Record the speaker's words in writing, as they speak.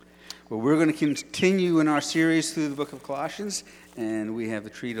Well, we're going to continue in our series through the book of Colossians, and we have the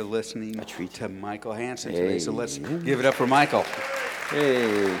treat of listening to Michael Hansen today. So let's give it up for Michael.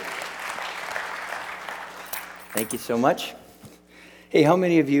 Hey. Thank you so much. Hey, how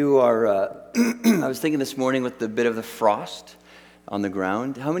many of you are, I was thinking this morning with the bit of the frost on the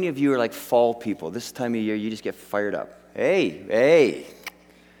ground, how many of you are like fall people? This time of year, you just get fired up. Hey,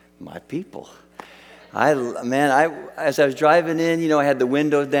 my people. As I was driving in, I had the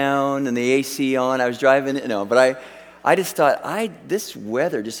window down and the AC on. I was driving, but I just thought, this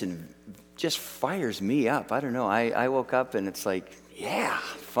weather just fires me up. I don't know. I woke up and it's like, yeah,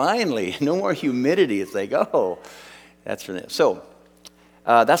 finally, no more humidity. It's like, oh, that's for them. So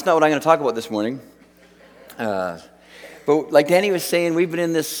that's not what I'm going to talk about this morning. But like Danny was saying, we've been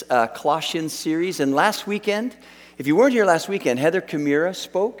in this Colossians series, and last weekend, if you weren't here last weekend, Heather Kamira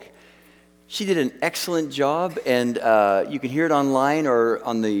spoke. She did an excellent job, and you can hear it online or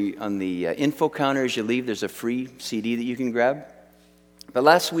on the info counter as you leave. There's a free CD that you can grab. But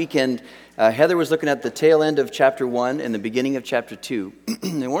last weekend, Heather was looking at the tail end of chapter 1 and the beginning of chapter 2.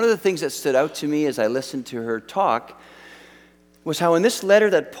 And one of the things that stood out to me as I listened to her talk was how in this letter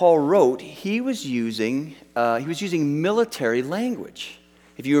that Paul wrote, he was using military language.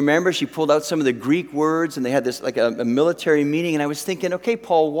 If you remember, she pulled out some of the Greek words, and they had this like a military meaning. And I was thinking, okay,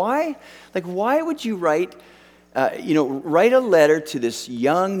 Paul, why would you write a letter to this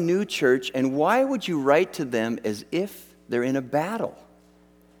young new church, and why would you write to them as if they're in a battle?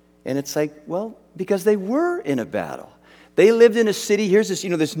 And it's like, well, because they were in a battle. They lived in a city. Here's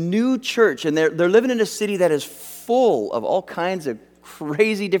this new church, and they're living in a city that is full of all kinds of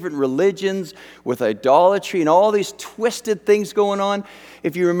crazy different religions with idolatry and all these twisted things going on.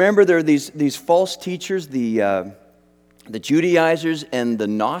 If you remember, there are these false teachers, the Judaizers and the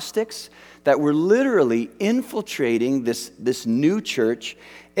Gnostics, that were literally infiltrating this new church.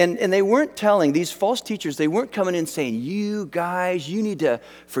 And they weren't telling, these false teachers, they weren't coming in saying, you guys, you need to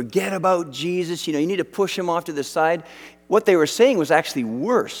forget about Jesus, you need to push him off to the side. What they were saying was actually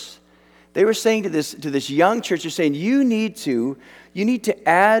worse. They were saying to this young church, they're saying, you need to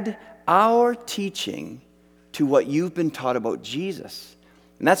add our teaching to what you've been taught about Jesus.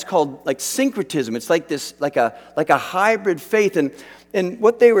 And that's called like syncretism. It's like this, like a hybrid faith. And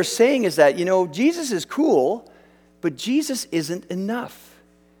what they were saying is that, Jesus is cool, but Jesus isn't enough.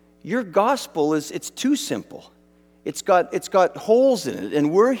 Your gospel it's too simple. It's got holes in it,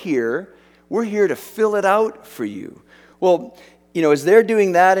 and we're here to fill it out for you. Well, as they're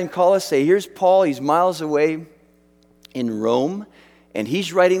doing that in Colossae, here's Paul, he's miles away in Rome, and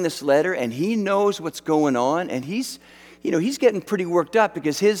he's writing this letter, and he knows what's going on, and he's getting pretty worked up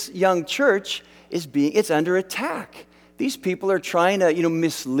because his young church it's under attack. These people are trying to,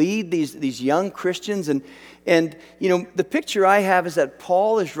 mislead these young Christians, and the picture I have is that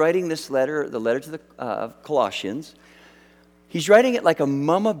Paul is writing this letter, the letter to the Colossians. He's writing it like a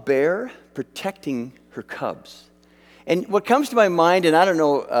mama bear protecting her cubs. And what comes to my mind, and I don't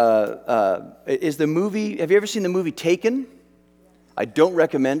know, is the movie. Have you ever seen the movie Taken? I don't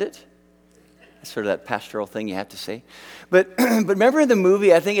recommend it. That's sort of that pastoral thing you have to say. But remember in the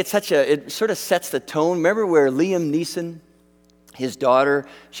movie, I think it sort of sets the tone. Remember where Liam Neeson, his daughter,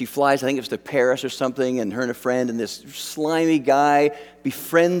 she flies, I think it was to Paris or something, and her and a friend, and this slimy guy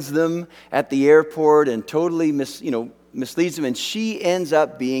befriends them at the airport and totally misleads them, and she ends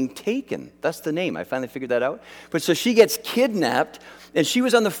up being taken. That's the name. I finally figured that out. But so she gets kidnapped, and she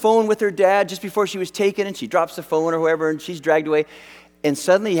was on the phone with her dad just before she was taken, and she drops the phone or whoever, and she's dragged away. And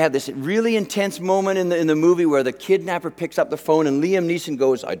suddenly you have this really intense moment in the movie where the kidnapper picks up the phone, and Liam Neeson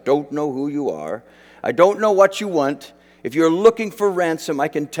goes, I don't know who you are. I don't know what you want. If you're looking for ransom, I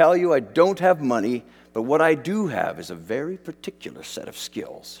can tell you I don't have money, but what I do have is a very particular set of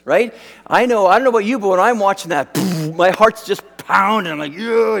skills, right? I don't know about you, but when I'm watching that, my heart's just pounding. I'm like,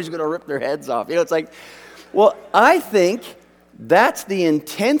 yeah, he's going to rip their heads off. It's like, well, I think that's the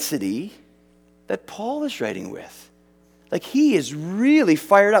intensity that Paul is writing with. Like, he is really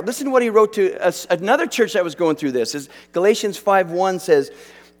fired up. Listen to what he wrote to another church that was going through this. Galatians 5:1 says,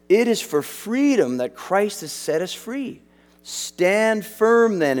 it is for freedom that Christ has set us free. Stand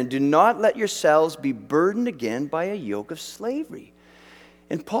firm then, and do not let yourselves be burdened again by a yoke of slavery.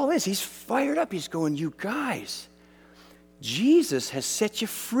 And Paul he's fired up. He's going, you guys, Jesus has set you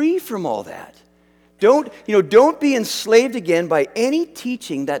free from all that. Don't be enslaved again by any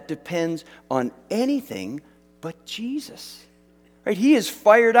teaching that depends on anything but Jesus. Right? He is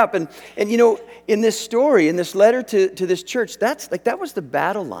fired up. And in this story, in this letter to this church, that was the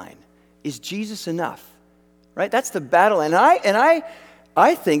battle line. Is Jesus enough? Right? That's the battle. And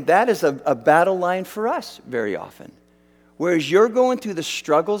I think that is a battle line for us very often. Whereas you're going through the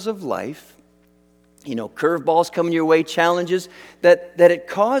struggles of life, curveballs coming your way, challenges, that it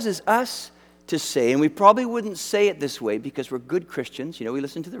causes us to say, and we probably wouldn't say it this way because we're good Christians, we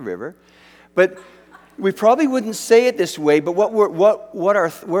listen to the river, but we probably wouldn't say it this way, but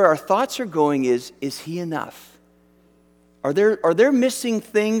where our thoughts are going is he enough? Are there missing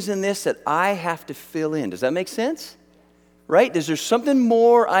things in this that I have to fill in? Does that make sense? Right? Is there something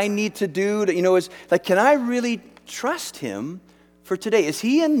more I need to do? Can I really trust him for today? Is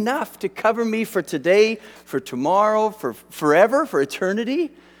he enough to cover me for today, for tomorrow, for forever, for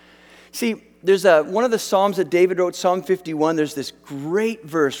eternity? See, there's one of the Psalms that David wrote, Psalm 51, there's this great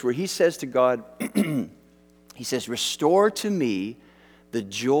verse where he says to God, he says, restore to me the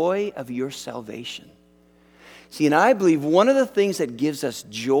joy of your salvation. See, and I believe one of the things that gives us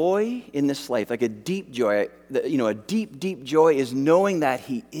joy in this life, like a deep joy, a deep, deep joy is knowing that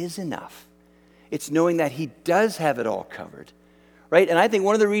he is enough. It's knowing that he does have it all covered, right? And I think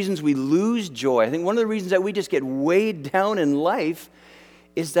one of the reasons we lose joy, I think one of the reasons that we just get weighed down in life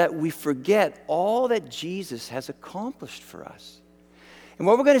is that we forget all that Jesus has accomplished for us. And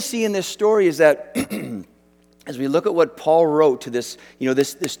what we're going to see in this story is that as we look at what Paul wrote to this,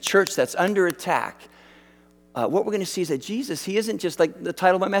 this church that's under attack, what we're going to see is that Jesus, he isn't just like the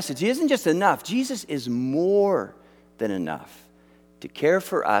title of my message, he isn't just enough. Jesus is more than enough to care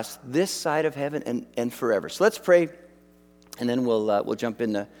for us this side of heaven and forever. So let's pray, and then we'll jump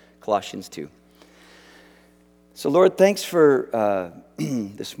into Colossians 2. So Lord, thanks for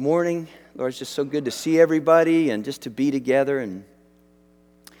this morning. Lord, it's just so good to see everybody and just to be together. And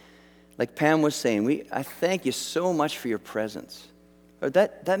like Pam was saying, I thank you so much for your presence. Lord,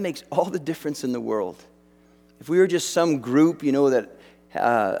 that makes all the difference in the world. If we were just some group,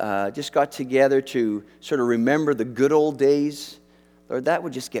 that just got together to sort of remember the good old days, Lord, that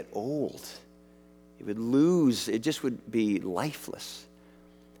would just get old. It just would be lifeless.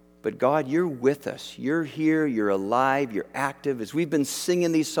 But God, you're with us. You're here, you're alive, you're active. As we've been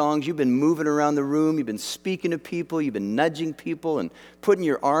singing these songs, you've been moving around the room, you've been speaking to people, you've been nudging people and putting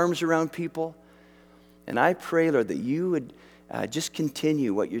your arms around people. And I pray, Lord, that you would just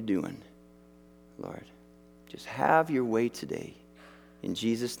continue what you're doing. Lord, just have your way today. In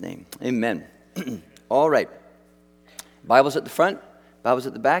Jesus' name, amen. All right. Bible's at the front, Bible's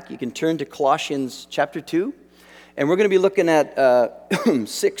at the back. You can turn to Colossians chapter 2. And we're going to be looking at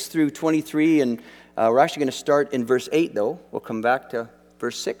 6 through 23, and we're actually going to start in verse 8, though. We'll come back to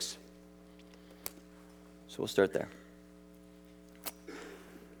verse 6. So we'll start there.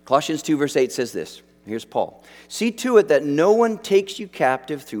 Colossians 2, verse 8 says this. Here's Paul. See to it that no one takes you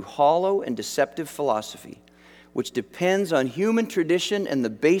captive through hollow and deceptive philosophy, which depends on human tradition and the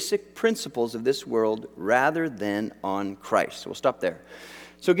basic principles of this world rather than on Christ. So we'll stop there.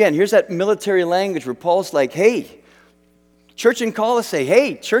 So again, here's that military language where Paul's like, hey, church in Colossae,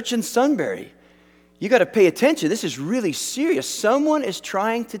 hey, church in Sunbury, you got to pay attention. This is really serious. Someone is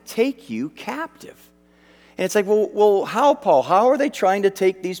trying to take you captive. And it's like, well, how, Paul? How are they trying to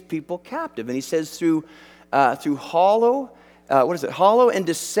take these people captive? And he says through hollow and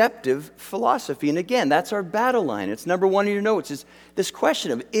deceptive philosophy. And again, that's our battle line. It's number one in your notes, is this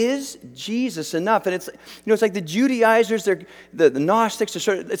question of, is Jesus enough? And it's, it's like the Judaizers, the Gnostics,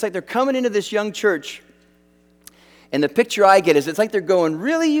 it's like they're coming into this young church. And the picture I get is it's like they're going,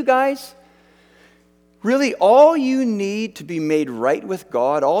 really, you guys? Really, all you need to be made right with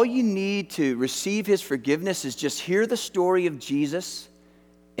God, all you need to receive his forgiveness is just hear the story of Jesus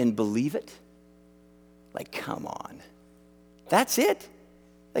and believe it? Like, come on. That's it?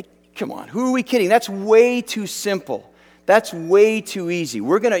 Like, come on. Who are we kidding? That's way too simple. That's way too easy.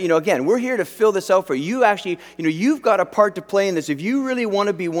 We're going to, again, we're here to fill this out for you. Actually, you've got a part to play in this. If you really want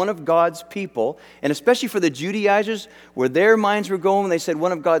to be one of God's people, and especially for the Judaizers, where their minds were going when they said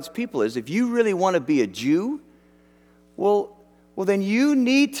one of God's people is, if you really want to be a Jew, well, then you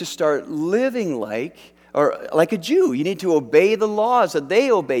need to start living like a Jew. You need to obey the laws that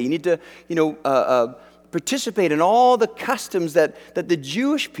they obey. You need to, participate in all the customs that the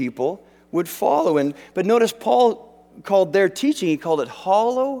Jewish people would follow. But notice Paul called their teaching, he called it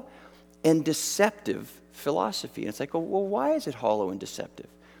hollow and deceptive philosophy. And it's like, well, why is it hollow and deceptive?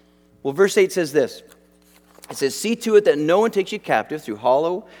 Well, verse 8 says this. It says, see to it that no one takes you captive through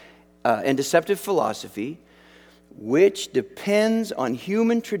hollow and deceptive philosophy, which depends on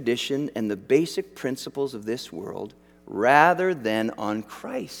human tradition and the basic principles of this world rather than on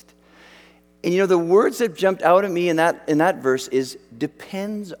Christ. And the words that jumped out at me in that verse is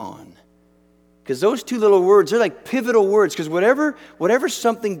depends on. Because those two little words, they're like pivotal words. Because whatever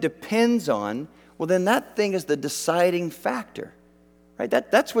something depends on, well, then that thing is the deciding factor. Right?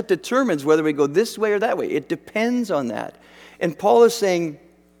 That's what determines whether we go this way or that way. It depends on that. And Paul is saying,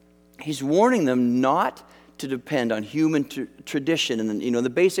 he's warning them not to depend on human tradition and the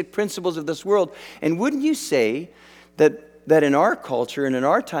basic principles of this world. And wouldn't you say that in our culture and in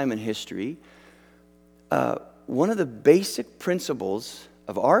our time in history, one of the basic principles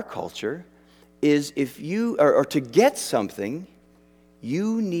of our culture is if you or to get something,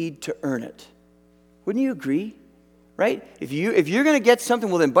 you need to earn it. Wouldn't you agree? Right? If you're going to get something,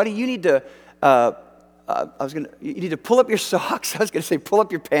 well then, buddy, you need to. You need to pull up your socks. I was going to say pull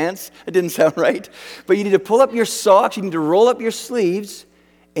up your pants. It didn't sound right. But you need to pull up your socks. You need to roll up your sleeves.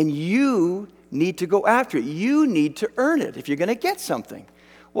 And you need to go after it. You need to earn it if you're going to get something.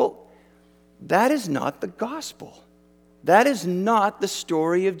 Well, that is not the gospel. That is not the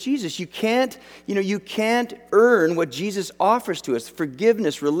story of Jesus. You can't earn what Jesus offers to us.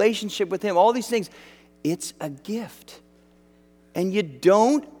 Forgiveness, relationship with Him, all these things. It's a gift. And you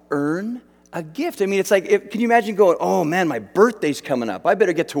don't earn a gift. I mean, it's like, can you imagine going, oh man, my birthday's coming up. I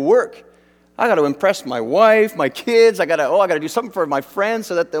better get to work. I got to impress my wife, my kids. I got to do something for my friends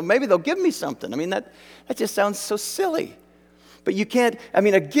so that maybe they'll give me something. I mean, that just sounds so silly. But you can't,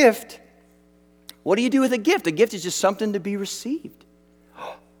 a gift, what do you do with a gift? A gift is just something to be received.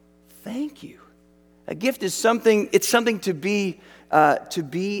 Oh, thank you. A gift is something, it's something to be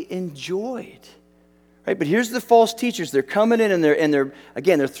enjoyed. Right? But here's the false teachers. They're coming in and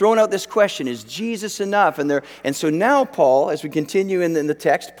they're throwing out this question, is Jesus enough? And so now Paul, as we continue in the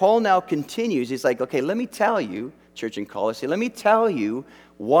text, Paul now continues. He's like, okay, let me tell you, church in Colossae, let me tell you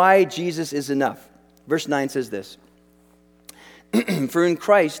why Jesus is enough. Verse 9 says this, for in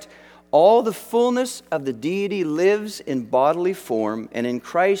Christ, all the fullness of the deity lives in bodily form, and in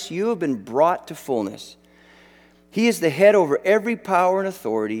Christ you have been brought to fullness. He is the head over every power and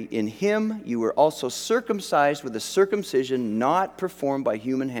authority. In Him you were also circumcised with a circumcision not performed by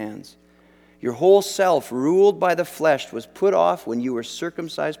human hands. Your whole self, ruled by the flesh, was put off when you were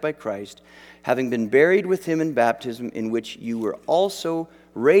circumcised by Christ, having been buried with Him in baptism, in which you were also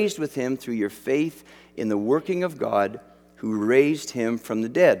raised with Him through your faith in the working of God, who raised Him from the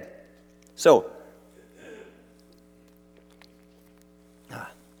dead. So,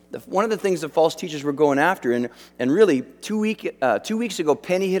 one of the things the false teachers were going after, and really 2 weeks ago,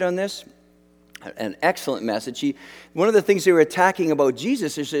 Penny hit on this, an excellent message. One of the things they were attacking about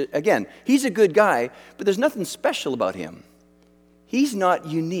Jesus is that, again, He's a good guy, but there's nothing special about Him. He's not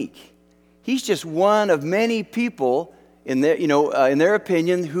unique. He's just one of many people in their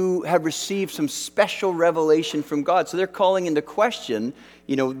opinion, who have received some special revelation from God. So they're calling into question,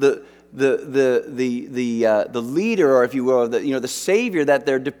 the leader, or if you will, the Savior that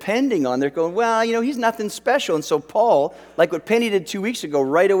they're depending on. They're going, well, He's nothing special. And so Paul, like what Penny did 2 weeks ago,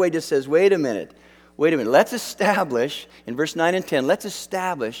 right away just says, wait a minute. Let's establish, in verse 9 and 10, let's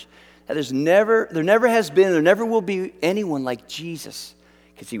establish that there never has been, there never will be anyone like Jesus.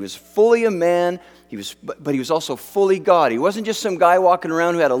 Because He was fully a man, but He was also fully God. He wasn't just some guy walking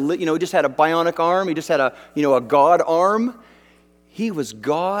around who had just had a bionic arm. He just had a God arm. He was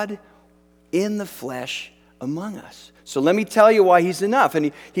God in the flesh among us. So let me tell you why He's enough.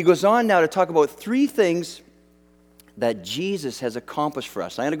 And he goes on now to talk about 3 things that Jesus has accomplished for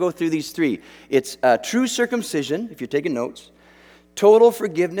us. I'm going to go through these 3. It's true circumcision, if you're taking notes, total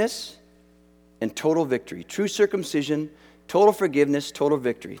forgiveness, and total victory. True circumcision, total forgiveness, total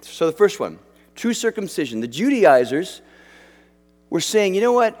victory. So the first one, true circumcision. The Judaizers were saying, you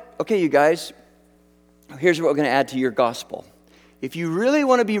know what? Okay, you guys, here's what we're going to add to your gospel. If you really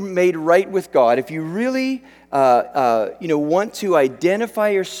want to be made right with God, if you really want to identify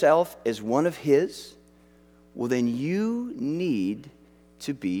yourself as one of His, well, then you need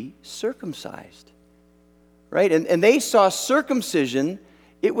to be circumcised, right? And they saw circumcision.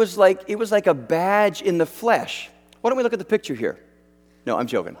 It was like a badge in the flesh. Why don't we look at the picture here? No, I'm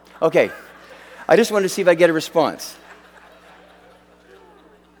joking. Okay, I just wanted to see if I get a response.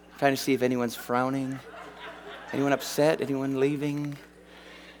 Trying to see if anyone's frowning. Anyone upset? Anyone leaving?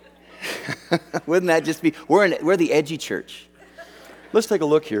 Wouldn't that just be? We're the edgy church. Let's take a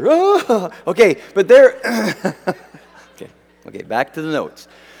look here. Oh, okay, but they're okay. Back to the notes.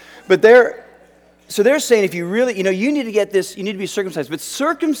 But they're saying if you really, you need to get this. You need to be circumcised. But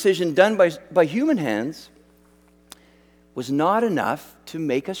circumcision done by human hands was not enough to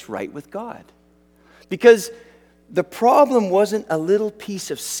make us right with God, because the problem wasn't a little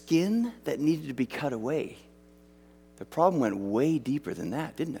piece of skin that needed to be cut away. The problem went way deeper than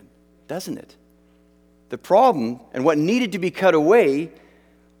that, didn't it? Doesn't it? The problem, and what needed to be cut away,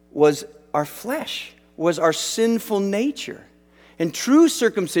 was our flesh, was our sinful nature. And true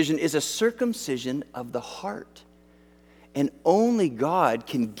circumcision is a circumcision of the heart. And only God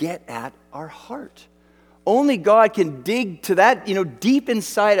can get at our heart. Only God can dig to that, deep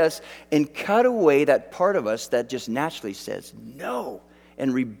inside us and cut away that part of us that just naturally says no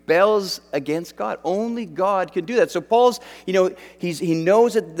and rebels against God. Only God can do that. So Paul's, he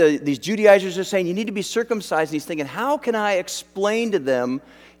knows that these Judaizers are saying you need to be circumcised, and he's thinking, how can I explain to them,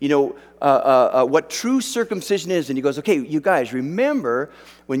 what true circumcision is? And he goes, okay, you guys, remember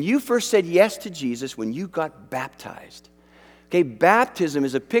when you first said yes to Jesus, when you got baptized. Okay, baptism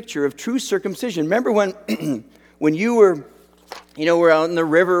is a picture of true circumcision. Remember when you were, we're out in the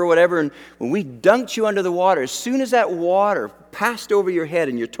river or whatever, and when we dunked you under the water, as soon as that water passed over your head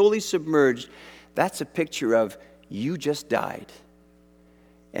and you're totally submerged, that's a picture of you just died.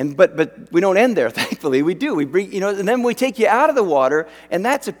 But we don't end there, thankfully. We do. We bring, and then we take you out of the water, and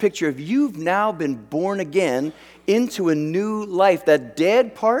that's a picture of you've now been born again into a new life. That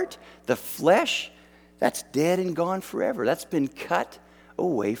dead part, the flesh, that's dead and gone forever. That's been cut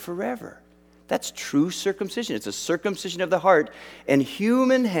away forever. That's true circumcision. It's a circumcision of the heart, and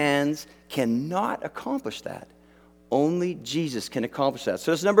human hands cannot accomplish that. Only Jesus can accomplish that. So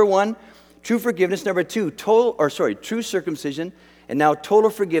that's number one, true forgiveness. Number two, true circumcision, and now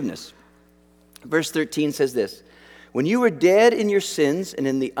total forgiveness. Verse 13 says this: when you were dead in your sins and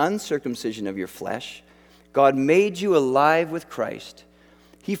in the uncircumcision of your flesh, God made you alive with Christ.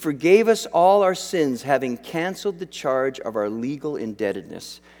 He forgave us all our sins, having canceled the charge of our legal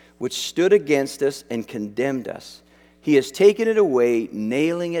indebtedness, which stood against us and condemned us. He has taken it away,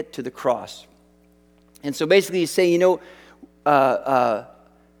 nailing it to the cross. And so basically he's saying,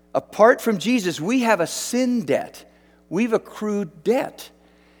 apart from Jesus, we have a sin debt. We've accrued debt.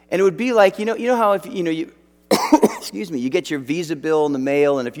 And it would be like, you know how if you excuse me, you get your Visa bill in the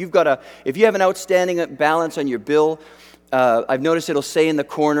mail, and if you have an outstanding balance on your bill, I've noticed it'll say in the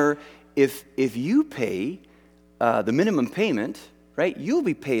corner, if you pay the minimum payment, right, you'll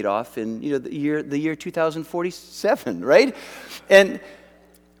be paid off in the year 2047, right?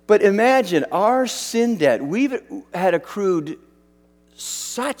 But imagine our sin debt. We've had accrued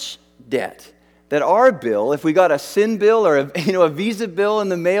such debt that our bill, if we got a sin bill or a Visa bill in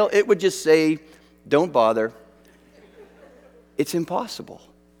the mail, it would just say, "Don't bother. It's impossible.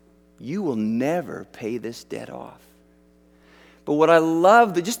 You will never pay this debt off." But what I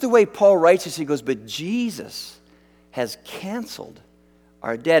love, just the way Paul writes this, he goes, but Jesus has canceled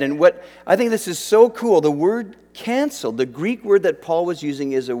our debt. And what I think this is so cool, the word canceled, the Greek word that Paul was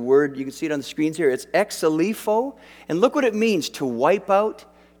using is a word, you can see it on the screens here, it's exalifo. And look what it means, to wipe out,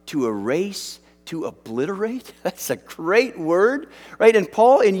 to erase, to obliterate. That's a great word, right? And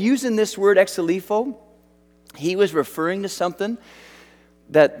Paul, in using this word exalifo, he was referring to something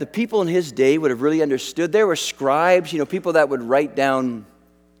that the people in his day would have really understood. There were scribes, people that would write down,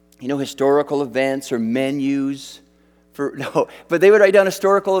 historical events or menus. But they would write down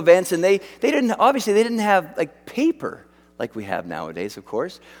historical events, and they didn't have like paper like we have nowadays, of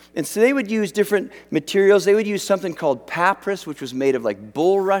course. And so they would use different materials. They would use something called papyrus, which was made of like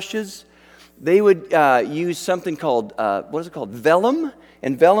bulrushes. They would use something called, vellum.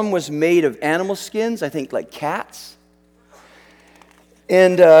 And vellum was made of animal skins, I think like cats.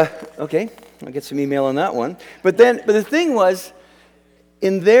 And, okay, I'll get some email on that one. But the thing was,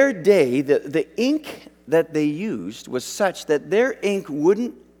 in their day, the ink that they used was such that their ink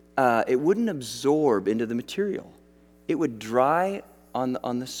wouldn't absorb into the material. It would dry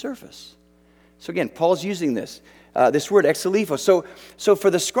on the surface. So again, Paul's using this word exalifo. So for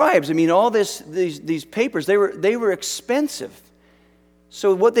the scribes, all these papers, they were expensive.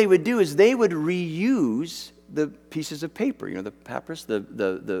 So what they would do is they would reuse the pieces of paper, the papyrus,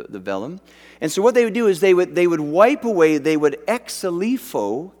 the vellum. And so what they would do is they would wipe away, they would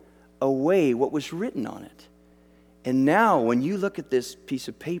exalifo away what was written on it. And now when you look at this piece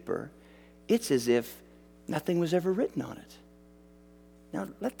of paper, it's as if nothing was ever written on it. Now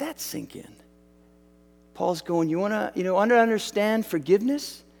let that sink in. Paul's going, you want to understand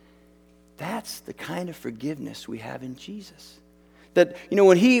forgiveness? That's the kind of forgiveness we have in Jesus. That,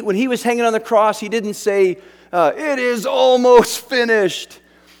 when he was hanging on the cross, he didn't say, it is almost finished.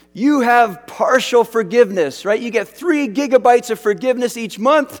 You have partial forgiveness, right? You get 3 gigabytes of forgiveness each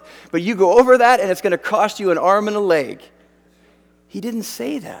month, but you go over that and it's going to cost you an arm and a leg. He didn't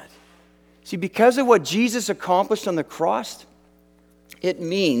say that. See, because of what Jesus accomplished on the cross, it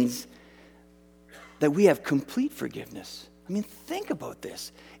means that we have complete forgiveness. Think about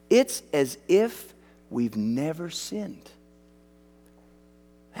this. It's as if we've never sinned.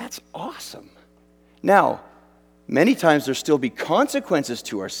 That's awesome. Now, many times there'll still be consequences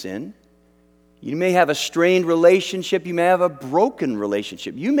to our sin. You may have a strained relationship. You may have a broken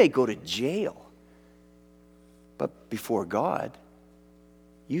relationship. You may go to jail. But before God,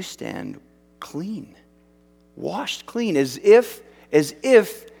 you stand clean. Washed clean, as if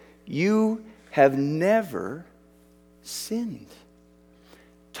you have never sinned.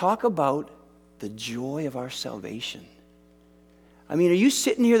 Talk about the joy of our salvation. I mean, are you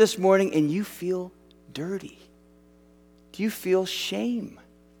sitting here this morning and you feel dirty? Do you feel shame?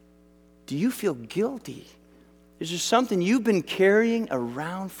 Do you feel guilty? Is there something you've been carrying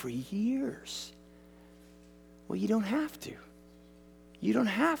around for years? Well, you don't have to. You don't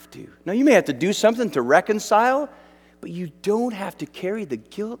have to. Now, you may have to do something to reconcile, but you don't have to carry the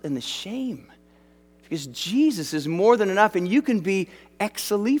guilt and the shame. Because Jesus is more than enough, and you can be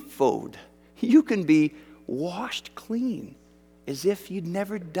exalifoed. You can be washed clean, as if you'd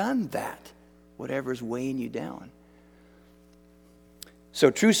never done that, whatever's weighing you down.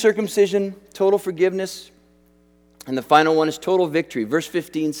 So true circumcision, total forgiveness, and the final one is total victory. Verse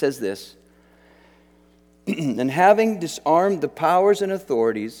 15 says this, and having disarmed the powers and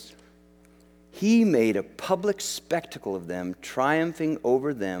authorities, he made a public spectacle of them, triumphing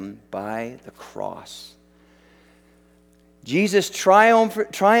over them by the cross. Jesus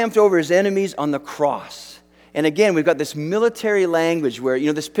triumphed over his enemies on the cross. And again, we've got this military language where,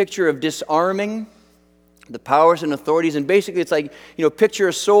 this picture of disarming the powers and authorities. And basically it's like, picture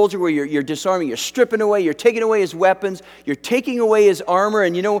a soldier where you're disarming, you're stripping away, you're taking away his weapons, you're taking away his armor.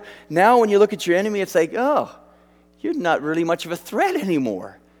 And now when you look at your enemy, it's like, oh, you're not really much of a threat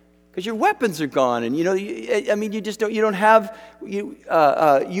anymore. Because your weapons are gone, and you just don't. You don't have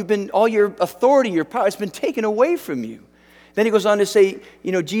you've been all your authority, your power, it's been taken away from you. Then he goes on to say,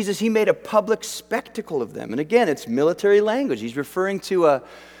 Jesus, he made a public spectacle of them, and again, it's military language. He's referring to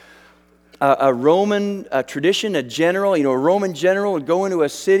a Roman tradition, a general. A Roman general would go into a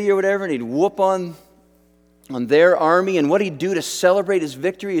city or whatever, and he'd whoop on their army, and what he'd do to celebrate his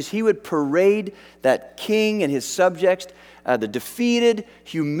victory is he would parade that king and his subjects. The defeated,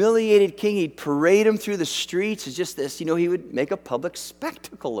 humiliated king, he'd parade him through the streets. It's just this, he would make a public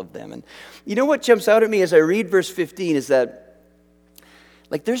spectacle of them. And what jumps out at me as I read verse 15 is that,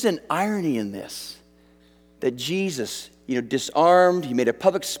 there's an irony in this. That Jesus, disarmed, he made a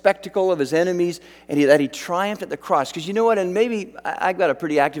public spectacle of his enemies, and that he triumphed at the cross. Because you know what, and maybe I've got a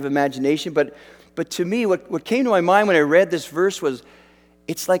pretty active imagination, but to me, what came to my mind when I read this verse was,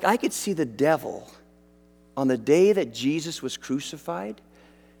 it's like I could see the devil on the day that Jesus was crucified,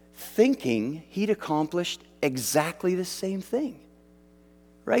 thinking he'd accomplished exactly the same thing.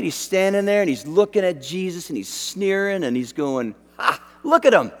 Right? He's standing there and he's looking at Jesus and he's sneering and he's going, look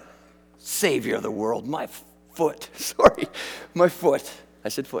at him, Savior of the world, my foot. I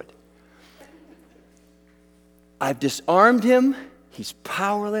said foot. I've disarmed him. He's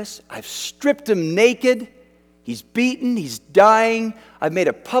powerless. I've stripped him naked. He's beaten. He's dying. I've made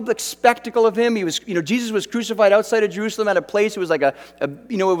a public spectacle of him. Jesus was crucified outside of Jerusalem at a place. It was like it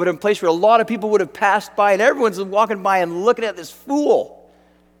would have been a place where a lot of people would have passed by, and everyone's walking by and looking at this fool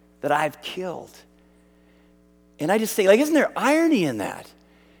that I've killed. And I just think, isn't there irony in that?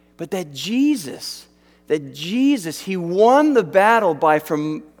 But that Jesus, he won the battle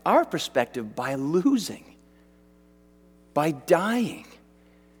from our perspective, by losing, by dying,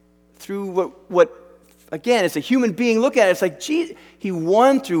 through what again, as a human being, look at it, it's like, gee, he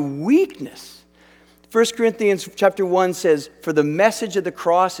won through weakness. 1 Corinthians chapter 1 says, for the message of the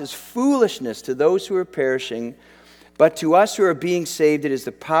cross is foolishness to those who are perishing, but to us who are being saved it is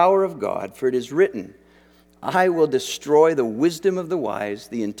the power of God, for it is written, I will destroy the wisdom of the wise,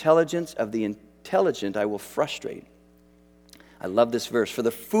 the intelligence of the intelligent I will frustrate. I love this verse. For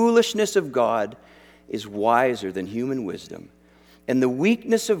the foolishness of God is wiser than human wisdom, and the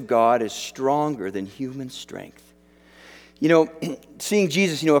weakness of God is stronger than human strength. Seeing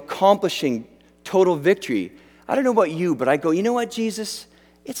Jesus, accomplishing total victory. I don't know about you, but I go, you know what, Jesus?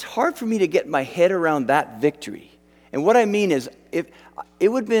 It's hard for me to get my head around that victory. And what I mean is, if it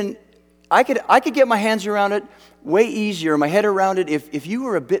would have been, I could get my hands around it way easier, my head around it, if you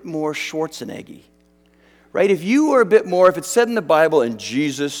were a bit more Schwarzenegger. Right? If you were a bit more, if it said in the Bible, and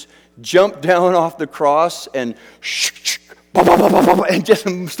Jesus jumped down off the cross and just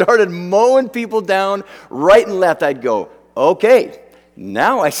started mowing people down right and left, I'd go, okay,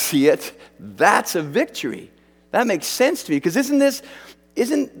 now I see it. That's a victory. That makes sense to me, because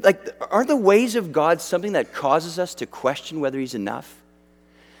aren't the ways of God something that causes us to question whether he's enough?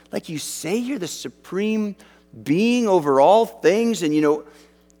 Like, you say you're the supreme being over all things, and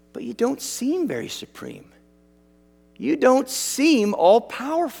but you don't seem very supreme. You don't seem all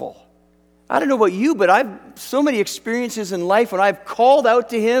powerful. I don't know about you, but I've so many experiences in life when I've called out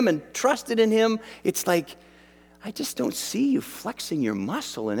to him and trusted in him. It's like, I just don't see you flexing your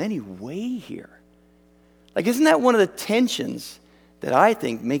muscle in any way here. Like, isn't that one of the tensions that I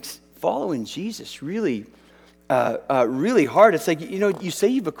think makes following Jesus really really hard. It's like, you say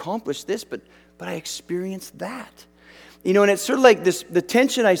you've accomplished this, but I experienced that. And it's sort of like this, the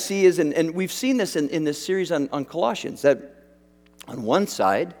tension I see is, and we've seen this in this series on Colossians, that on one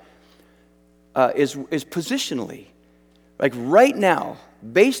side is positionally. Like right now,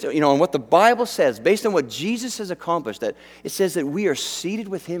 based on what the Bible says, based on what Jesus has accomplished, that it says that we are seated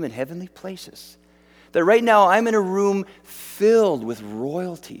with him in heavenly places. That right now I'm in a room filled with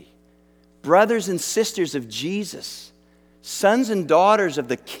royalty, brothers and sisters of Jesus, sons and daughters of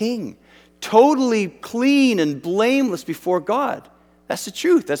the King, totally clean and blameless before God. That's the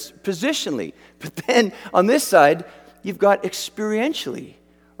truth. That's positionally. But then on this side, you've got experientially.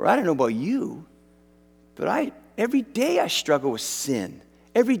 Or I don't know about you, but every day I struggle with sin.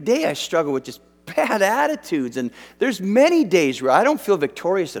 Every day I struggle with just bad attitudes. And there's many days where I don't feel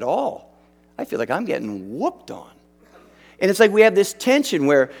victorious at all. I feel like I'm getting whooped on. And it's like we have this tension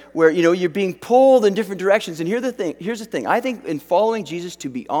where you're being pulled in different directions. And here's the thing. I think in following Jesus, to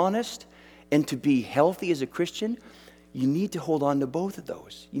be honest and to be healthy as a Christian, you need to hold on to both of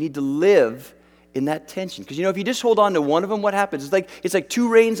those. You need to live in that tension. Because if you just hold on to one of them, what happens? It's like two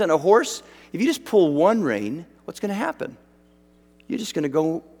reins on a horse. If you just pull one rein, what's going to happen? You're just going to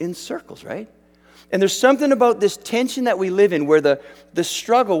go in circles, right? And there's something about this tension that we live in where the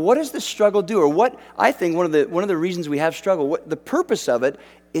struggle, what does the struggle do? Or what I think one of the reasons we have struggle, the purpose of it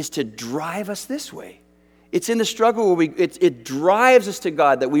is to drive us this way. It's in the struggle where it drives us to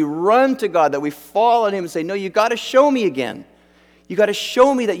God, that we run to God, that we fall on him and say, no, you got to show me again. You got to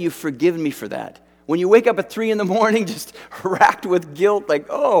show me that you've forgiven me for that. When you wake up at 3 a.m, just racked with guilt, like,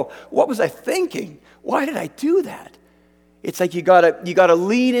 oh, what was I thinking? Why did I do that? It's like you gotta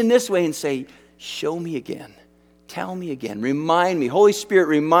lean in this way and say, show me again. Tell me again. Remind me. Holy Spirit,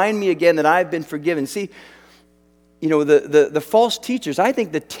 remind me again that I've been forgiven. See, the false teachers, I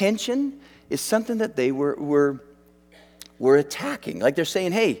think the tension is something that they were attacking. Like they're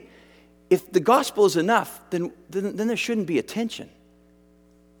saying, hey, if the gospel is enough, then there shouldn't be a tension.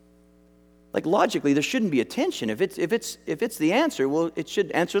 Like logically, there shouldn't be a tension. If it's the answer, well, it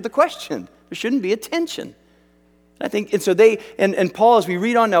should answer the question. There shouldn't be a tension. I think, and so and Paul, as we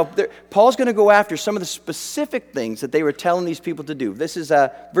read on now, Paul's going to go after some of the specific things that they were telling these people to do. This is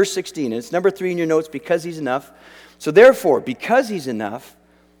verse 16, and it's number 3 in your notes, because he's enough. So therefore, because he's enough,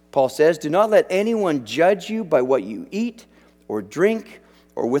 Paul says, do not let anyone judge you by what you eat or drink,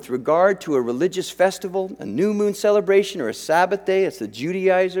 or with regard to a religious festival, a new moon celebration, or a Sabbath day. It's the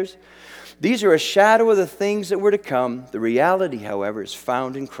Judaizers. These are a shadow of the things that were to come. The reality, however, is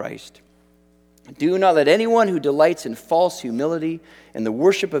found in Christ. Do not let anyone who delights in false humility and the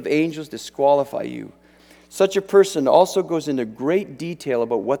worship of angels disqualify you. Such a person also goes into great detail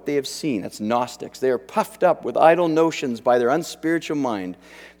about what they have seen. That's Gnostics. They are puffed up with idle notions by their unspiritual mind.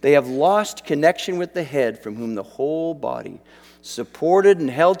 They have lost connection with the head, from whom the whole body, supported and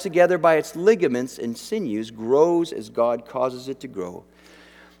held together by its ligaments and sinews, grows as God causes it to grow.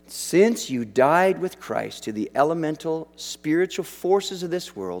 Since you died with Christ to the elemental spiritual forces of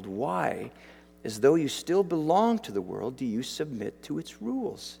this world, why, as though you still belong to the world, do you submit to its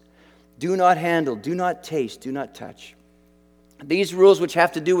rules? Do not handle, do not taste, do not touch. These rules, which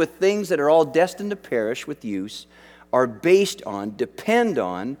have to do with things that are all destined to perish with use, are based on, depend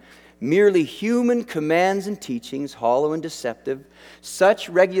on, merely human commands and teachings, hollow and deceptive. Such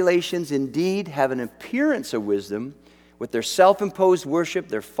regulations indeed have an appearance of wisdom, with their self-imposed worship,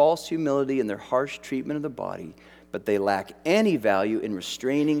 their false humility, and their harsh treatment of the body, but they lack any value in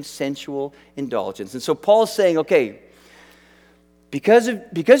restraining sensual indulgence. And so Paul's saying, okay,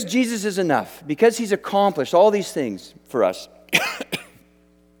 because Jesus is enough, because he's accomplished all these things for us,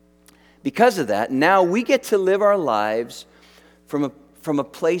 because of that, now we get to live our lives from a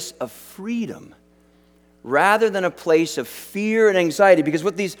place of freedom, rather than a place of fear and anxiety. Because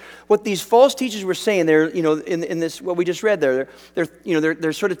what these false teachers were saying, they're in this what we just read there,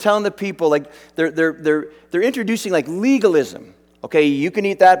 they're sort of telling the people, like they're introducing like legalism. Okay, you can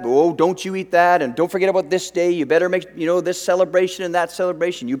eat that, but oh, don't you eat that, and don't forget about this day. You better make this celebration and that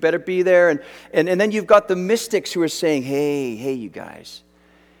celebration. You better be there, and then you've got the mystics who are saying, hey, you guys,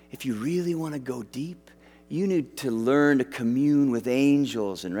 if you really want to go deep, you need to learn to commune with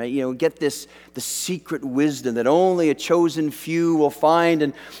angels and get the secret wisdom that only a chosen few will find.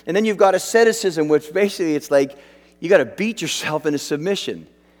 And then you've got asceticism, which basically it's like you got to beat yourself into submission.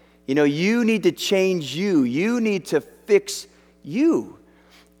 You need to change you. You need to fix you.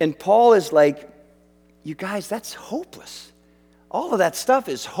 And Paul is like, you guys, that's hopeless. All of that stuff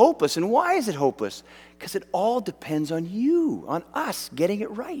is hopeless. And why is it hopeless? Because it all depends on you, on us getting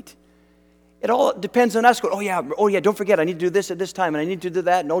it right. It all depends on us going, oh yeah, don't forget, I need to do this at this time, and I need to do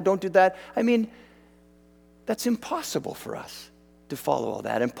that. No, don't do that. I mean, That's impossible for us to follow all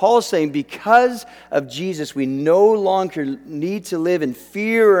that. And Paul is saying because of Jesus, we no longer need to live in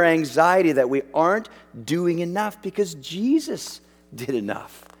fear or anxiety that we aren't doing enough because Jesus did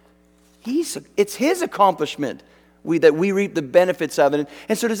enough. It's his accomplishment that we reap the benefits of it.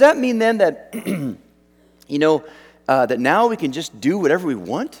 And so does that mean then that, that now we can just do whatever we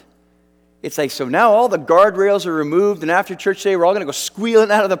want? It's like, so now all the guardrails are removed, and after church today, we're all going to go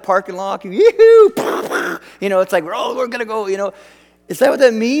squealing out of the parking lot. Yoo-hoo! It's like, we're going to go, Is that what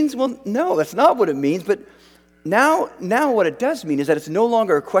that means? Well, no, that's not what it means. But now what it does mean is that it's no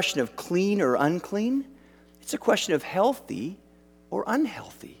longer a question of clean or unclean. It's a question of healthy or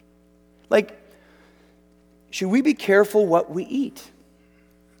unhealthy. Like, should we be careful what we eat?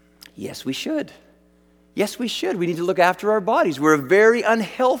 Yes, we should. Yes, we should. We need to look after our bodies. We're a very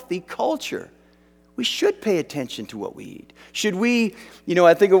unhealthy culture. We should pay attention to what we eat. Should we,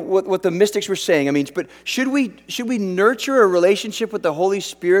 I think of what the mystics were saying. But should we nurture a relationship with the Holy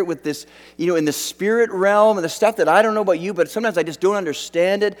Spirit, with this, in the spirit realm and the stuff that I don't know about you, but sometimes I just don't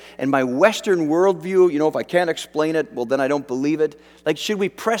understand it. And my Western worldview, if I can't explain it, well, then I don't believe it. Like, should we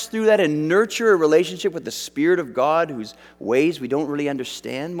press through that and nurture a relationship with the Spirit of God, whose ways we don't really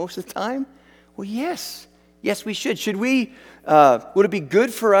understand most of the time? Well, yes. Yes, we should. Should we, would it be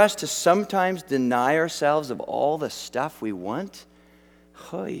good for us to sometimes deny ourselves of all the stuff we want?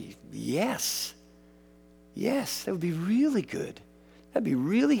 Oh, yes. Yes, that would be really good. That'd be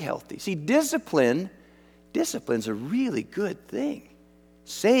really healthy. See, discipline's a really good thing.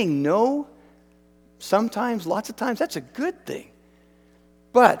 Saying no, sometimes, lots of times, that's a good thing.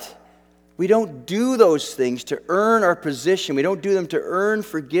 But we don't do those things to earn our position. We don't do them to earn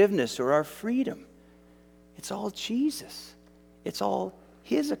forgiveness or our freedom. It's all Jesus. It's all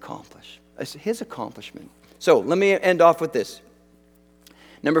his accomplishment. So let me end off with this.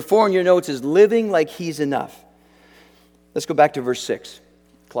 Number 4 in your notes is living like he's enough. Let's go back to verse 6,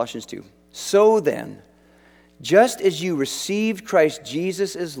 Colossians 2. So then, just as you received Christ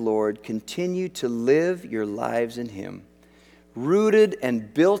Jesus as Lord, continue to live your lives in him, rooted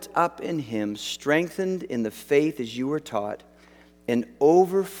and built up in him, strengthened in the faith as you were taught, and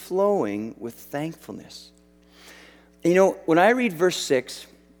overflowing with thankfulness. When I read verse 6,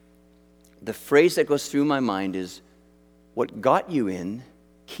 the phrase that goes through my mind is, what got you in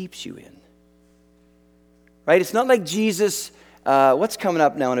keeps you in. Right? It's not like Jesus, what's coming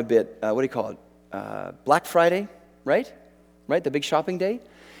up now in a bit? What do you call it? Black Friday, right? Right? The big shopping day?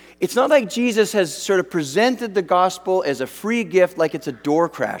 It's not like Jesus has sort of presented the gospel as a free gift like it's a door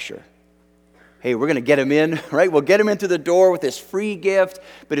crasher. Hey, we're going to get them in, right? We'll get them into the door with this free gift.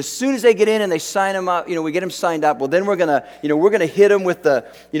 But as soon as they get in and they sign them up, we get them signed up. Well, then we're going to hit them with the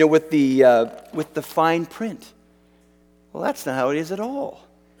fine print. Well, that's not how it is at all.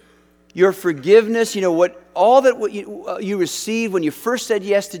 Your forgiveness, what you received when you first said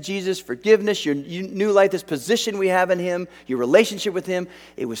yes to Jesus, forgiveness, your new life, this position we have in him, your relationship with him,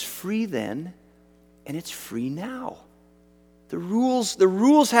 it was free then, and it's free now. The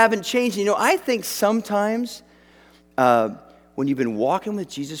rules haven't changed. I think sometimes when you've been walking with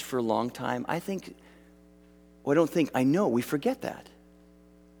Jesus for a long time, I know we forget that.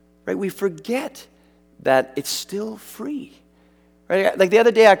 Right? We forget that it's still free. Right? Like the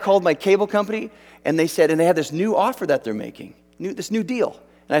other day I called my cable company and they had this new offer that they're making, this new deal.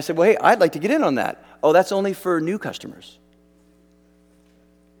 And I said, well, hey, I'd like to get in on that. Oh, that's only for new customers.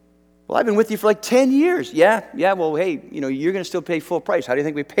 Well, I've been with you for like 10 years. Yeah, well, hey, you're going to still pay full price. How do you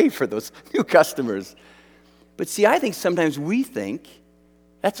think we pay for those new customers? But see, I think sometimes we think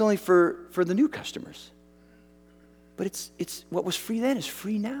that's only for the new customers. But it's what was free then is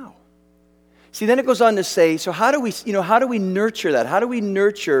free now. See, then it goes on to say, so how do we nurture that? How do we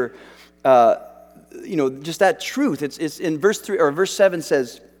nurture, just that truth? It's in verse 3 or verse 7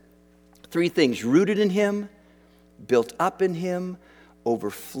 says 3 things: rooted in him, built up in him,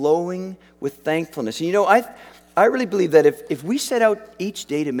 overflowing with thankfulness. And I really believe that if we set out each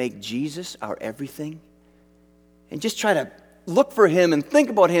day to make Jesus our everything, and just try to look for him and think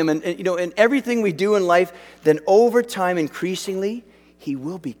about him, and in everything we do in life, then over time, increasingly, he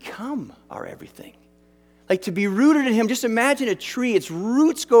will become our everything. Like, to be rooted in him, just imagine a tree, its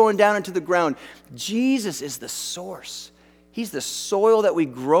roots going down into the ground. Jesus is the source. He's the soil that we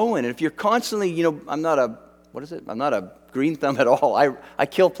grow in. And if you're constantly, I'm not a green thumb at all. I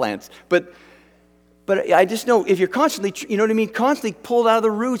kill plants. But I just know if you're constantly, constantly pulled out of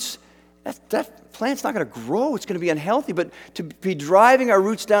the roots, that plant's not going to grow. It's going to be unhealthy. But to be driving our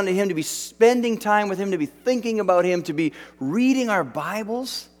roots down to him, to be spending time with him, to be thinking about him, to be reading our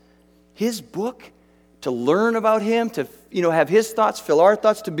Bibles, his book, to learn about him, to have his thoughts, fill our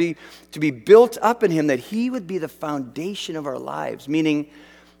thoughts, to be built up in him, that he would be the foundation of our lives, meaning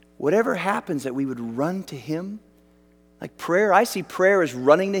whatever happens, that we would run to him. Like prayer, I see prayer as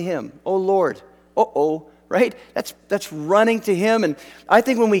running to him. Oh Lord, right? That's running to him. And I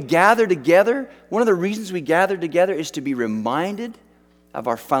think when we gather together, one of the reasons we gather together is to be reminded of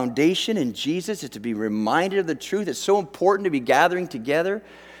our foundation in Jesus, is to be reminded of the truth. It's so important to be gathering together.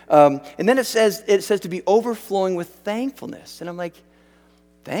 And then it says to be overflowing with thankfulness. And I'm like,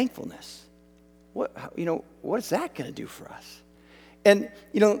 thankfulness? What is that going to do for us? And,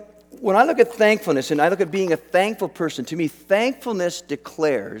 when I look at thankfulness and I look at being a thankful person, to me, thankfulness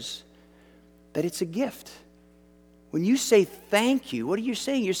declares that it's a gift. When you say thank you, what are you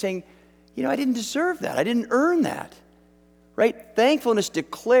saying? You're saying, I didn't deserve that. I didn't earn that. Right? Thankfulness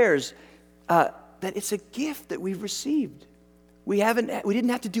declares that it's a gift that we've received. We didn't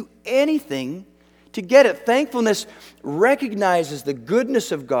have to do anything to get it. Thankfulness recognizes the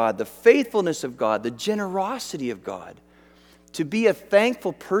goodness of God, the faithfulness of God, the generosity of God. To be a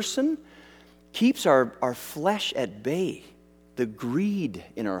thankful person keeps our flesh at bay, the greed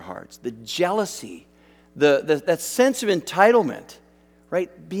in our hearts, the jealousy, that sense of entitlement,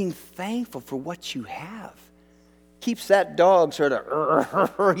 right? Being thankful for what you have keeps that dog sort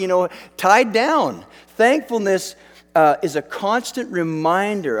of, tied down. Thankfulness is a constant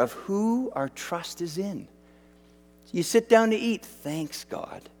reminder of who our trust is in. You sit down to eat, thanks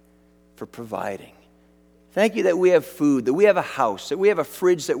God for providing. Thank you that we have food, that we have a house, that we have a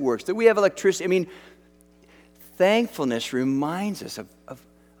fridge that works, that we have electricity. Thankfulness reminds us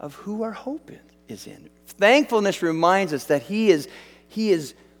of who our hope is in. Thankfulness reminds us that He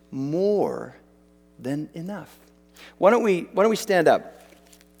is more than enough. Why don't we stand up?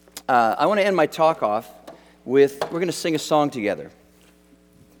 I want to end my talk off with, we're going to sing a song together.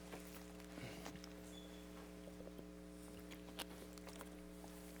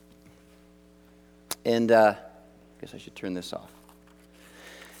 And I guess I should turn this off.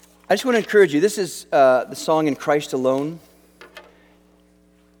 I just want to encourage you. This is the song In Christ Alone.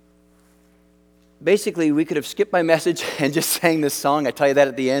 Basically, we could have skipped my message and just sang this song. I tell you that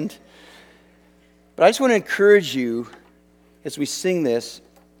at the end. But I just want to encourage you as we sing this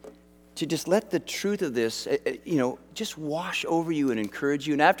to just let the truth of this, just wash over you and encourage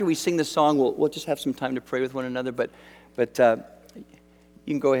you. And after we sing the song, we'll just have some time to pray with one another. But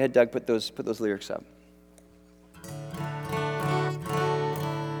you can go ahead, Doug, put those lyrics up.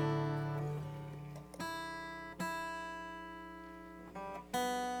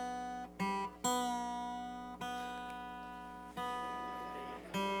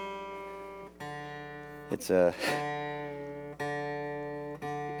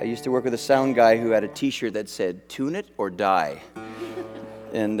 I used to work with a sound guy who had a T-shirt that said, "Tune it or die."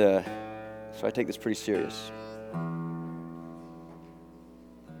 And so I take this pretty serious.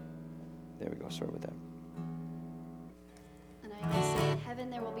 There we go, sorry about that. And I always say, heaven,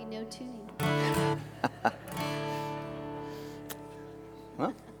 there will be no tuning.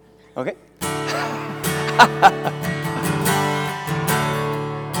 Well, okay.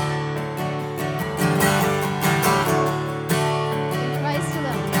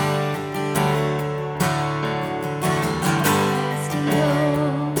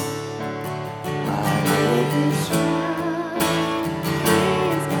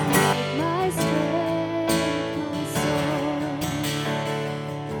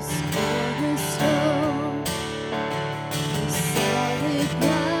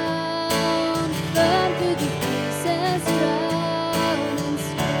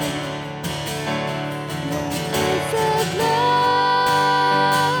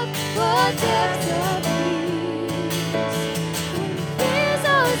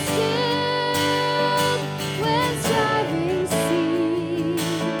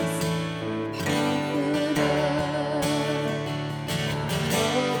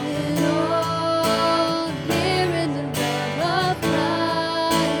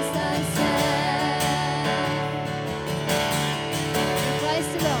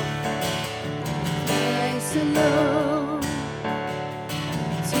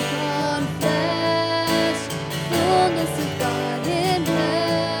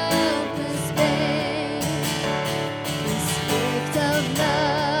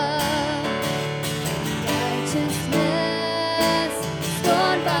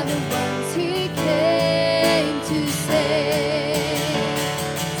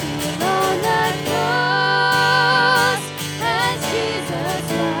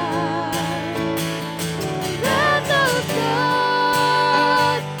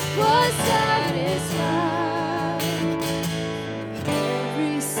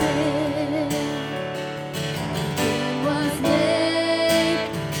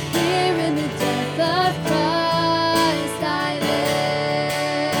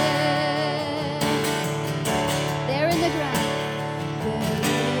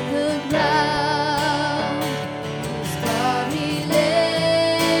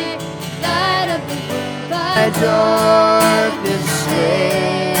 darkness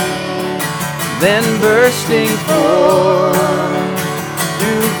stay, then bursting forth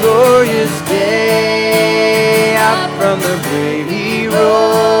through glorious day, out from the grave he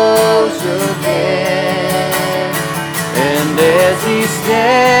rose again. And as he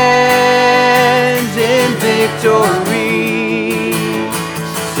stands in victory,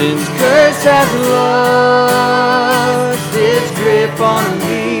 sin's curse has lost its grip on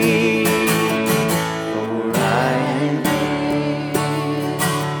me. For I am his,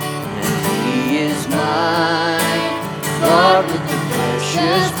 and he is mine, bought with the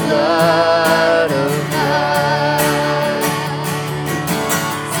precious blood of God.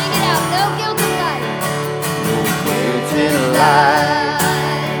 Sing it out. No guilt in life. No guilt in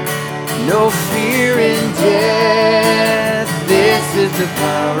life, no fear in death. This is the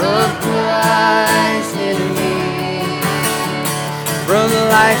power of Christ in me. From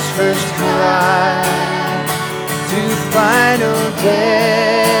life's first cry to final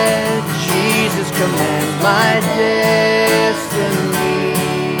death, Jesus commands my destiny.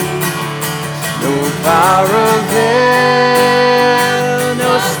 No power of hell,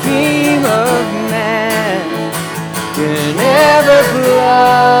 no scheme of man can ever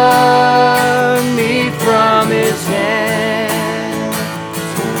pluck me from his hand.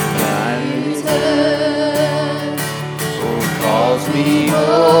 For God returns, or calls me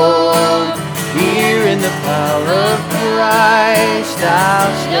home, here in the power of Christ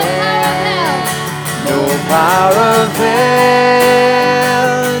I'll stand. No power of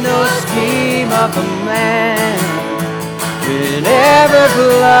hell, no scheme of a man can ever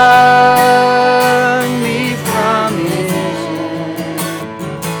pluck me from his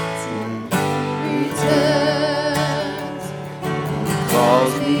hand.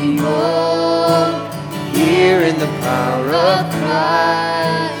 Calls me home, here in the power of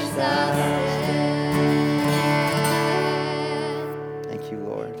Christ I stand. Thank you,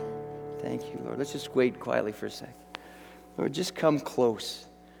 Lord. Thank you, Lord. Let's just wait quietly for a sec. Lord, just come close.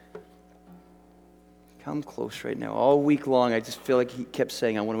 Come close right now. All week long, I just feel like he kept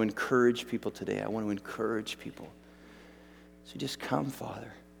saying, I want to encourage people today. I want to encourage people. So just come,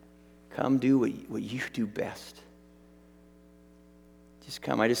 Father. Come do what you do best. Just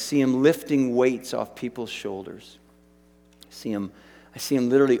come. I just see him lifting weights off people's shoulders. I see him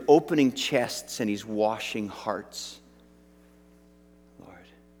literally opening chests, and he's washing hearts. Lord,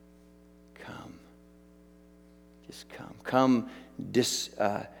 come. Just come. Come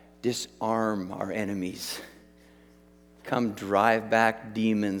disarm our enemies. Come drive back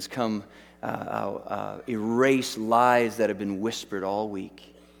demons. Come erase lies that have been whispered all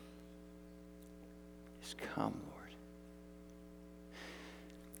week. Just come, Lord.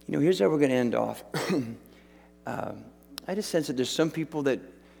 You know, here's how we're going to end off. I just sense that there's some people that,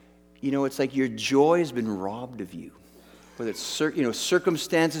 you know, it's like your joy has been robbed of you. Whether it's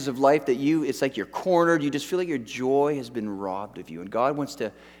circumstances of life that it's like you're cornered. You just feel like your joy has been robbed of you. And God wants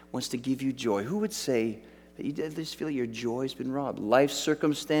to give you joy. Who would say that you just feel like your joy has been robbed? Life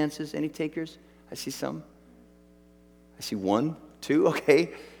circumstances, any takers? I see some. I see one, two,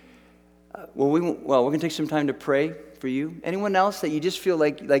 okay. We're going to take some time to pray for you. Anyone else that you just feel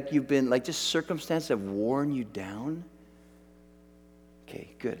like you've been, like just circumstances have worn you down? Okay,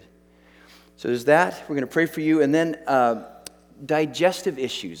 good. So there's that. We're going to pray for you. And then digestive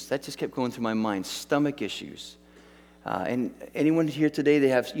issues. That just kept going through my mind. Stomach issues. And anyone here today,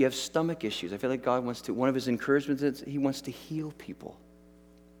 you have stomach issues. I feel like God wants to, one of his encouragements is he wants to heal people.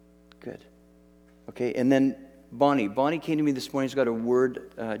 Good. Okay, and then Bonnie came to me this morning. She's got a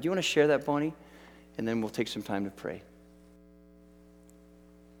word. Do you want to share that, Bonnie? And then we'll take some time to pray.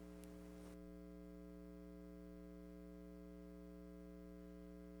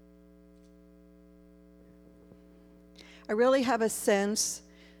 I really have a sense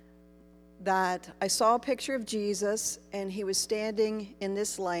that I saw a picture of Jesus, and he was standing in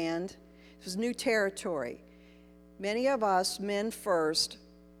this land. It was new territory. Many of us, men first,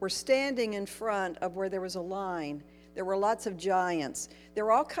 were standing in front of where there was a line. There were lots of giants. There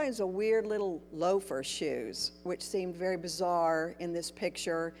were all kinds of weird little loafer shoes, which seemed very bizarre in this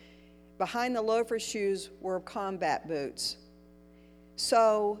picture. Behind the loafer shoes were combat boots.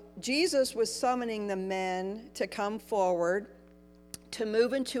 So Jesus was summoning the men to come forward, to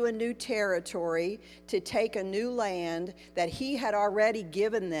move into a new territory, to take a new land that he had already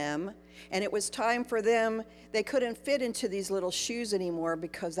given them. And it was time for them. They couldn't fit into these little shoes anymore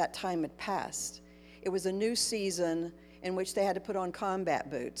because that time had passed. It was a new season in which they had to put on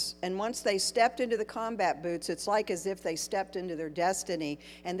combat boots. And once they stepped into the combat boots, it's like as if they stepped into their destiny.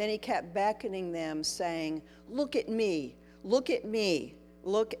 And then he kept beckoning them, saying, "Look at me, look at me,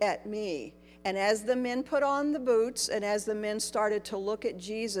 look at me." And as the men put on the boots and as the men started to look at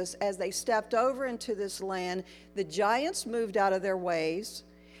Jesus, as they stepped over into this land, the giants moved out of their ways,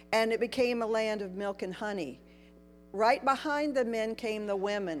 and it became a land of milk and honey. Right behind the men came the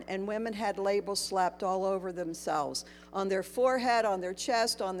women, and women had labels slapped all over themselves, on their forehead, on their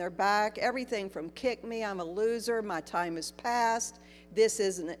chest, on their back, everything from kick me, I'm a loser, my time is past, this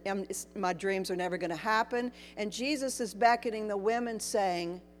isn't, my dreams are never going to happen. And Jesus is beckoning the women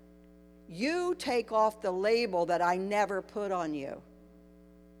saying, you take off the label that I never put on you.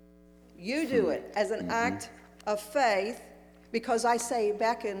 You do it as an act of faith, because I say,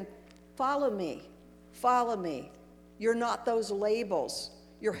 beckon, follow me, follow me. You're not those labels.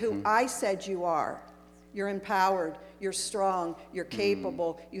 You're who I said you are. You're empowered. You're strong. You're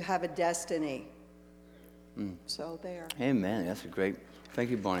capable. You have a destiny. So there. Amen. That's a great. Thank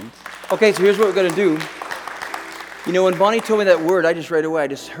you, Bonnie. Okay, so here's what we're going to do. You know, when Bonnie told me that word, I just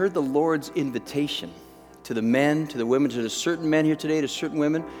heard the Lord's invitation to the men, to the women, to the certain men here today, to certain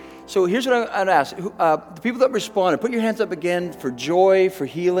women. So here's what I'd ask. The people that responded, put your hands up again for joy, for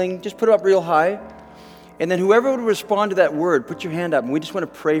healing. Just put it up real high. And then whoever would respond to that word, put your hand up, and we just want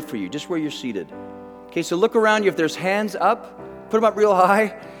to pray for you, just where you're seated. Okay, so look around you. If there's hands up, put them up real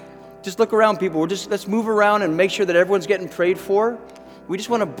high. Just look around, people. Let's move around and make sure that everyone's getting prayed for. We just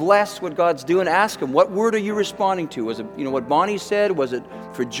want to bless what God's doing. Ask Him, what word are you responding to? Was it, what Bonnie said? Was it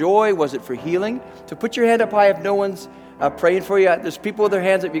for joy? Was it for healing? So put your hand up high if no one's praying for you. There's people with their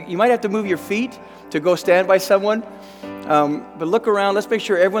hands up. You might have to move your feet to go stand by someone. But look around. Let's make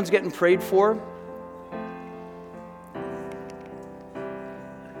sure everyone's getting prayed for.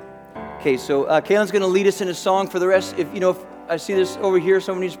 Okay, so Kaylin's going to lead us in a song. For the rest, if I see this over here,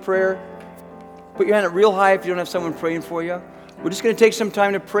 someone needs prayer, put your hand up real high if you don't have someone praying for you. We're just going to take some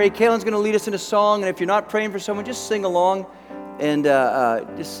time to pray. Kaylin's going to lead us in a song, and if you're not praying for someone, just sing along and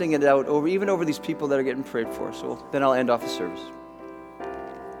just sing it out over these people that are getting prayed for. So then I'll end off the service.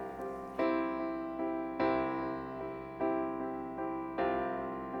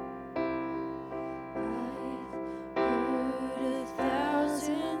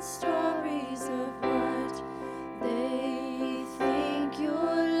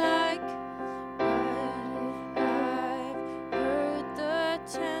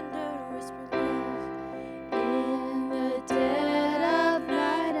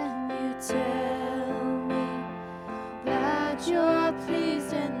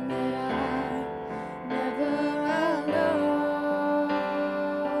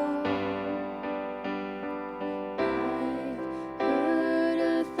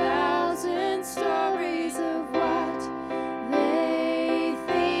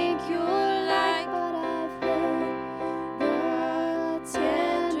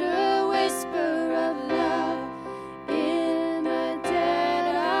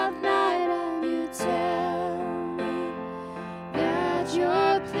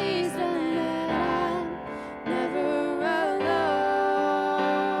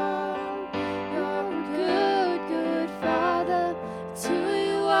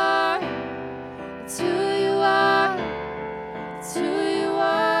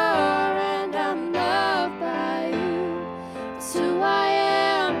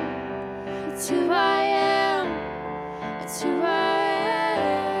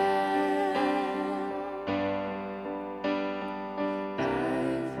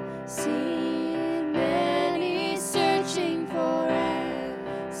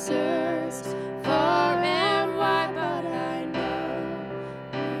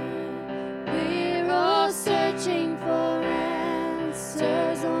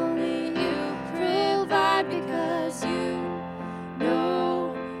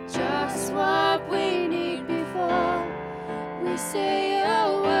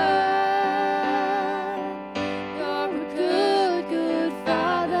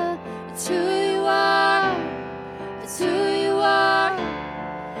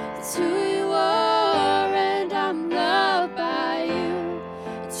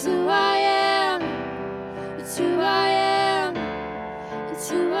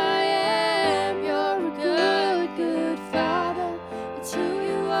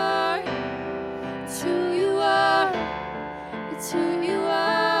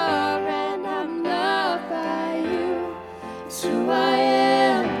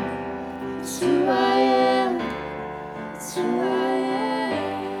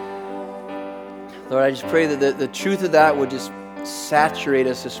 Lord, I just pray that the truth of that would just saturate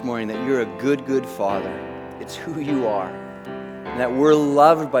us this morning, that you're a good, good Father. It's who you are. And that we're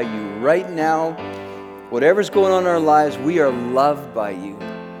loved by you right now. Whatever's going on in our lives, we are loved by you.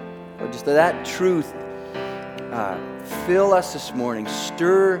 Lord, just that truth fill us this morning.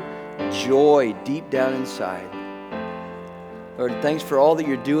 Stir joy deep down inside. Lord, thanks for all that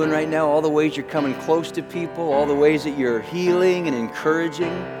you're doing right now, all the ways you're coming close to people, all the ways that you're healing and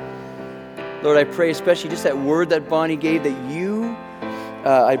encouraging. Lord, I pray especially just that word that Bonnie gave, that you,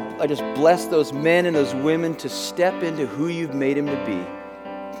 I just bless those men and those women to step into who you've made them to be.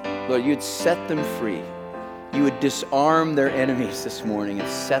 Lord, you'd set them free. You would disarm their enemies this morning and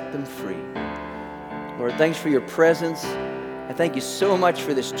set them free. Lord, thanks for your presence. I thank you so much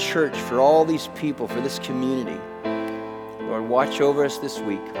for this church, for all these people, for this community. Lord, watch over us this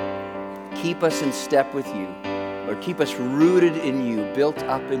week. Keep us in step with you. Lord, keep us rooted in you, built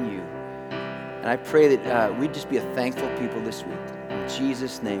up in you. And I pray that we'd just be a thankful people this week. In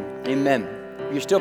Jesus' name, amen. You're still